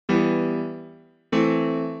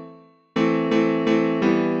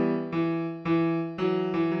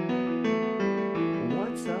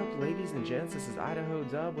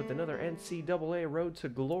IDAHODUB with another NCAA Road to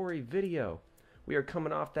Glory video. We are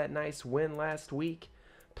coming off that nice win last week,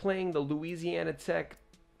 playing the Louisiana Tech.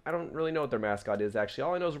 I don't really know what their mascot is, actually.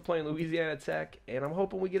 All I know is we're playing Louisiana Tech, and I'm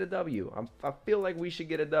hoping we get a W. I feel like we should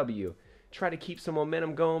get a W. Try to keep some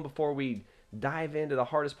momentum going before we dive into the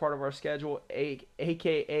hardest part of our schedule,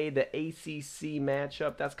 aka the ACC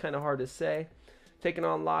matchup. That's kind of hard to say. Taking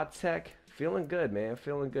on La Tech. Feeling good, man.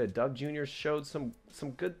 Feeling good. Dub Jr. showed some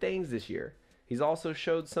good things this year. He's also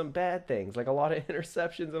showed some bad things, like a lot of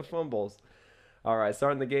interceptions and fumbles. All right,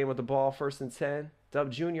 starting the game with the ball, 1st and 10. Dub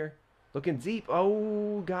Jr. looking deep.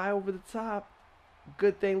 Oh, guy over the top.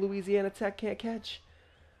 Good thing Louisiana Tech can't catch.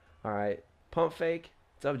 All right, pump fake.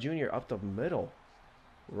 Dub Jr. up the middle.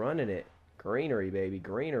 Running it. Greenery, baby,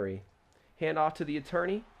 greenery. Hand off to the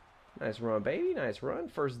attorney. Nice run, baby. Nice run.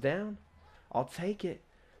 1st down. I'll take it.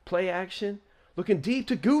 Play action. Looking deep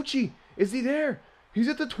to Gucci. Is he there? He's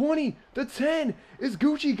at the 20, the 10. Is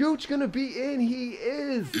Gucci Gooch going to be in? He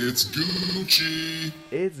is. It's Gucci.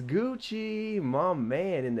 It's Gucci. My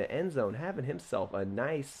man in the end zone having himself a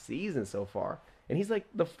nice season so far. And he's like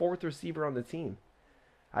the 4th receiver on the team.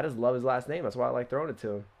 I just love his last name. That's why I like throwing it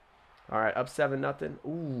to him. All right, up 7-0.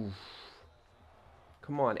 Ooh.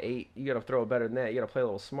 Come on, 8. You got to throw it better than that. You got to play a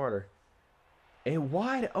little smarter. And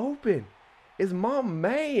wide open is my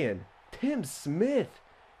man, Tim Smith.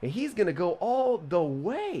 And he's going to go all the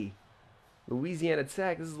way. Louisiana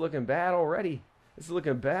Tech, this is looking bad already. This is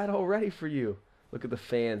looking bad already for you. Look at the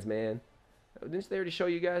fans, man. Didn't they already show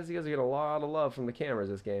you guys? You guys are getting a lot of love from the cameras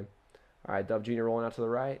this game. All right, Dub Jr. rolling out to the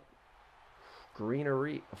right.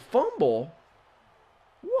 Greenery. Fumble?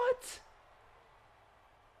 What?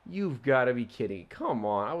 You've got to be kidding. Come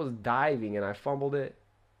on. I was diving and I fumbled it.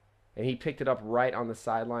 And he picked it up right on the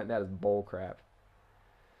sideline. That is bull crap.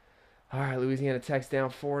 All right, Louisiana Tech's down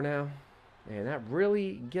 4 now. Man, that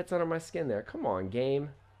really gets under my skin there. Come on, game.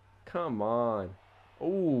 Come on.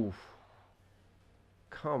 Ooh.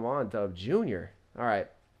 Come on, Dub Jr. All right.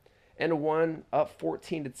 End of 1, up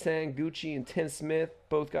 14-10. Gucci and Tim Smith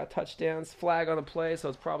both got touchdowns. Flag on the play, so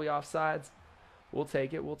it's probably offsides. We'll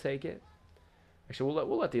take it. We'll take it. Actually,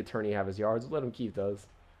 we'll let the attorney have his yards. We'll let him keep those.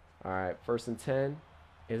 All right, 1st and 10.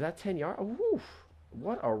 Is that 10 yards? Ooh,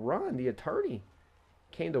 what a run. The attorney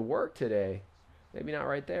came to work today. Maybe not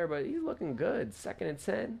right there, but he's looking good. 2nd and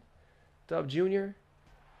 10. Dub Jr.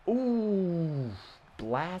 Ooh,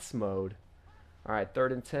 blast mode. All right,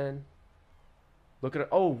 3rd and 10. Look at it.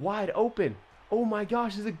 Oh, wide open. Oh, my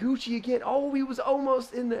gosh, is it Gucci again? Oh, he was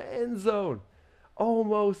almost in the end zone.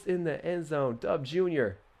 Almost in the end zone. Dub Jr.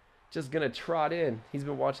 just going to trot in. He's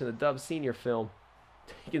been watching the Dub Senior film.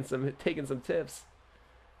 Taking some tips.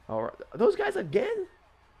 All right. Those guys again?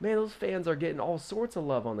 Man, those fans are getting all sorts of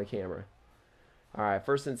love on the camera. All right,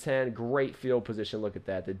 1st and 10. Great field position. Look at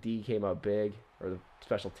that. The D came up big. Or the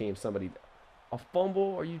special team. Somebody. A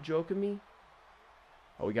fumble? Are you joking me?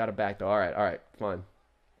 Oh, we got it back, though. All right. Come on.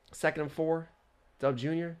 2nd and 4. Dub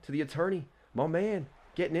Jr. to the attorney. My man.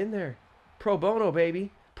 Getting in there. Pro bono,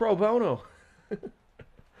 baby. Pro bono.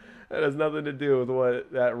 That has nothing to do with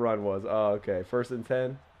what that run was. Oh, okay. 1st and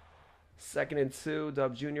 10. 2nd and 2.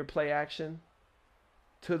 Dub Jr. play action.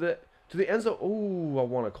 To the end zone. Ooh, I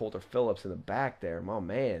want a Coulter Phillips in the back there. My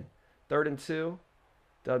man. 3rd and 2.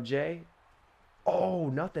 Dub J. Oh,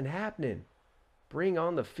 nothing happening. Bring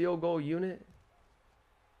on the field goal unit.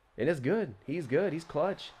 And it's good. He's good. He's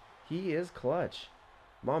clutch. He is clutch.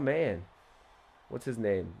 My man. What's his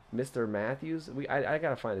name? Mr. Matthews? I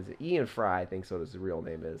got to find his. Ian Fry, I think so his real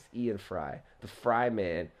name is. Ian Fry. The Fry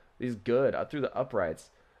man. He's good. Up through the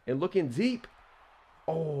uprights. And looking deep.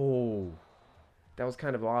 Oh. That was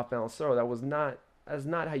kind of an off-balance throw. That's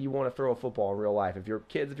not how you want to throw a football in real life. If you're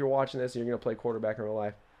watching this and you're going to play quarterback in real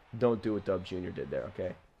life, don't do what Dub Jr. did there,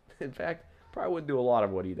 okay? In fact, probably wouldn't do a lot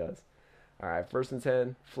of what he does. All right, 1st and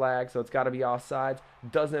 10, flag, so it's got to be offsides.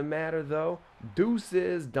 Doesn't matter, though.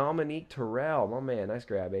 Deuces, Dominique Terrell. My man, nice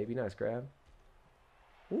grab, baby, nice grab.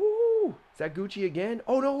 Woo! Is that Gucci again?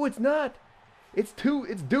 Oh, no, it's not. It's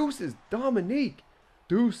Deuces, Dominique.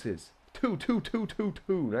 Deuces, two.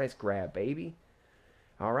 Nice grab, baby.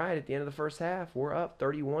 All right, at the end of the 1st half, we're up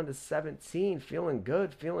 31-17. Feeling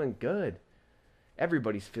good, feeling good.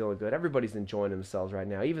 Everybody's feeling good. Everybody's enjoying themselves right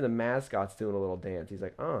now. Even the mascot's doing a little dance. He's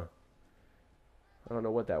like, I don't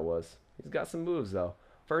know what that was. He's got some moves, though.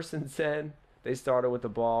 1st and 10. They started with the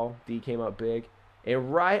ball. D came up big.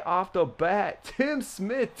 And right off the bat, Tim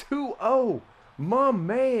Smith, 2-0. My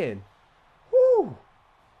man. Woo.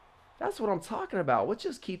 That's what I'm talking about. Let's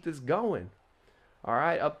just keep this going. All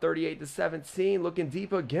right, up 38-17. Looking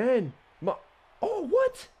deep again. Oh,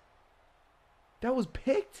 what? That was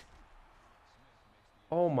picked?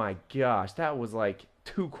 Oh my gosh, that was like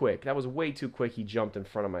Too quick. That was way too quick. He jumped in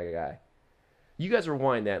front of my guy. You guys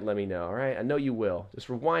rewind that and let me know, all right? I know you will. Just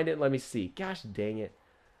rewind it and let me see. Gosh dang it.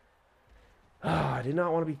 Ah, I did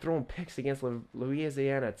not want to be throwing picks against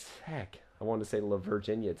Louisiana Tech. I wanted to say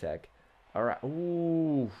Virginia Tech. All right.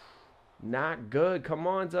 Ooh. Not good. Come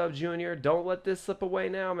on, Dub Jr. Don't let this slip away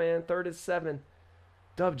now, man. 3rd and 7.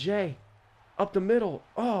 Dub J. Up the middle.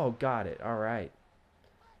 Oh, got it. All right.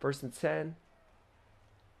 1st and 10.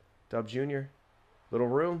 Dub Jr. Little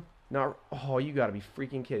room. Not. Oh, you got to be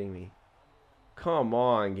freaking kidding me. Come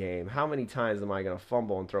on, game. How many times am I going to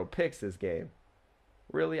fumble and throw picks this game?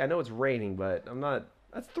 Really? I know it's raining, but I'm not.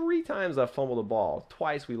 That's 3 times I fumbled the ball.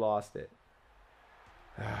 Twice we lost it.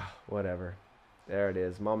 Whatever. There it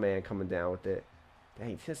is. My man coming down with it.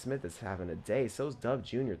 Dang, Tim Smith is having a day. So's Dub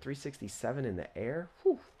Jr. 367 in the air.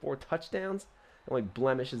 Whew, 4 touchdowns. The only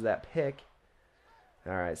blemish is that pick.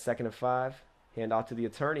 All right, 2nd and 5. Hand off to the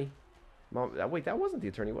attorney. Wait, that wasn't the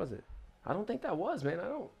attorney, was it? I don't think that was, man.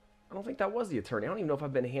 I don't think that was the attorney. I don't even know if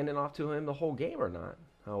I've been handing off to him the whole game or not.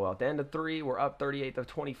 Oh well. At the end of 3, we're up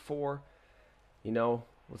 38-24. You know,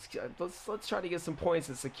 let's try to get some points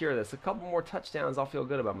and secure this. A couple more touchdowns, I'll feel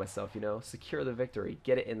good about myself. You know, secure the victory,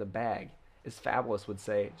 get it in the bag. As Fabulous would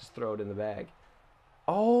say, just throw it in the bag.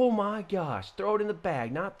 Oh my gosh, throw it in the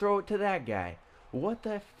bag, not throw it to that guy. What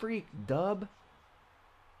the freak, Dub?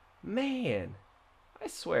 Man, I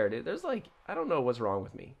swear, dude. There's like, I don't know what's wrong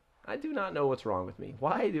with me. I do not know what's wrong with me.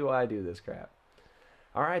 Why do I do this crap?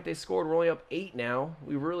 All right, they scored. We're only up 8 now.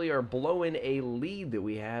 We really are blowing a lead that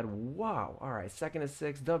we had. Wow. All right, 2nd and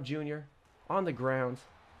 6. Dub Jr. on the ground.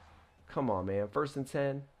 Come on, man. 1st and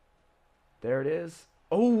 10. There it is.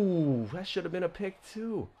 Oh, that should have been a pick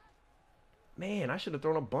too. Man, I should have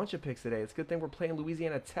thrown a bunch of picks today. It's a good thing we're playing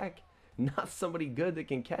Louisiana Tech. Not somebody good that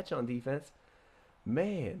can catch on defense.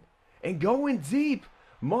 Man. And going deep.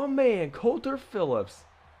 My man, Coulter Phillips.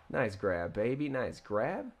 Nice grab, baby. Nice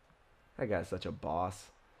grab. That guy's such a boss.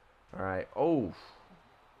 All right. Oh.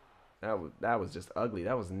 That was just ugly.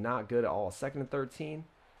 That was not good at all. 2nd and 13.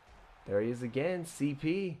 There he is again.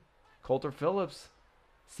 CP. Coulter Phillips.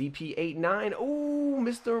 CP 8-9. Oh,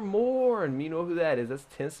 Mr. Moore. And you know who that is. That's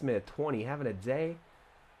Tim Smith. 20. Having a day.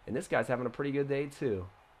 And this guy's having a pretty good day too.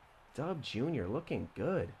 Dub Jr. looking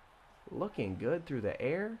good. Looking good through the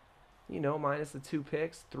air. You know, minus the 2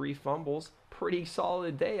 picks, 3 fumbles. Pretty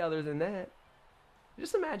solid day other than that.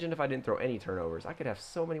 Just imagine if I didn't throw any turnovers. I could have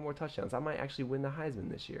so many more touchdowns. I might actually win the Heisman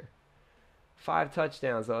this year. 5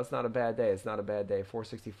 touchdowns, though. It's not a bad day. It's not a bad day.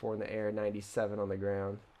 464 in the air, 97 on the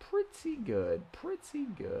ground. Pretty good. Pretty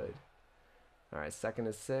good. All right, 2nd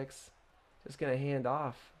and 6. Just going to hand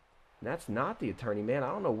off. And that's not the attorney, man. I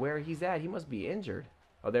don't know where he's at. He must be injured.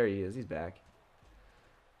 Oh, there he is. He's back.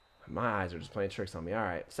 My eyes are just playing tricks on me. All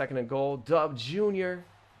right, 2nd and goal. Dub Jr.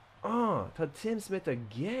 To Tim Smith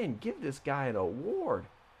again. Give this guy an award.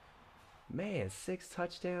 Man, 6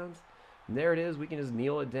 touchdowns. And there it is. We can just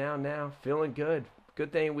kneel it down now. Feeling good.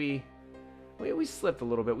 Good thing we slipped a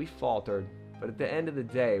little bit. We faltered. But at the end of the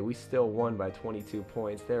day, we still won by 22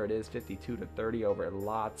 points. There it is, 52-30 over at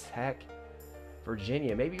La Tech.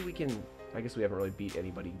 Virginia. Maybe we can... I guess we haven't really beat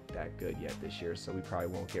anybody that good yet this year, so we probably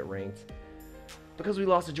won't get ranked. Because we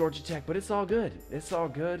lost to Georgia Tech, but it's all good. It's all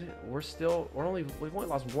good. we've only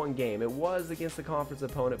lost 1 game. It was against the conference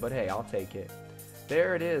opponent, but hey, I'll take it.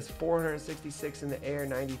 There it is, 466 in the air,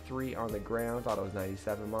 93 on the ground. Thought it was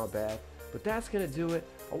 97, my bad. But that's gonna do it.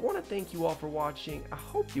 I want to thank you all for watching. I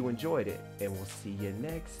hope you enjoyed it, and we'll see you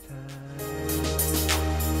next time.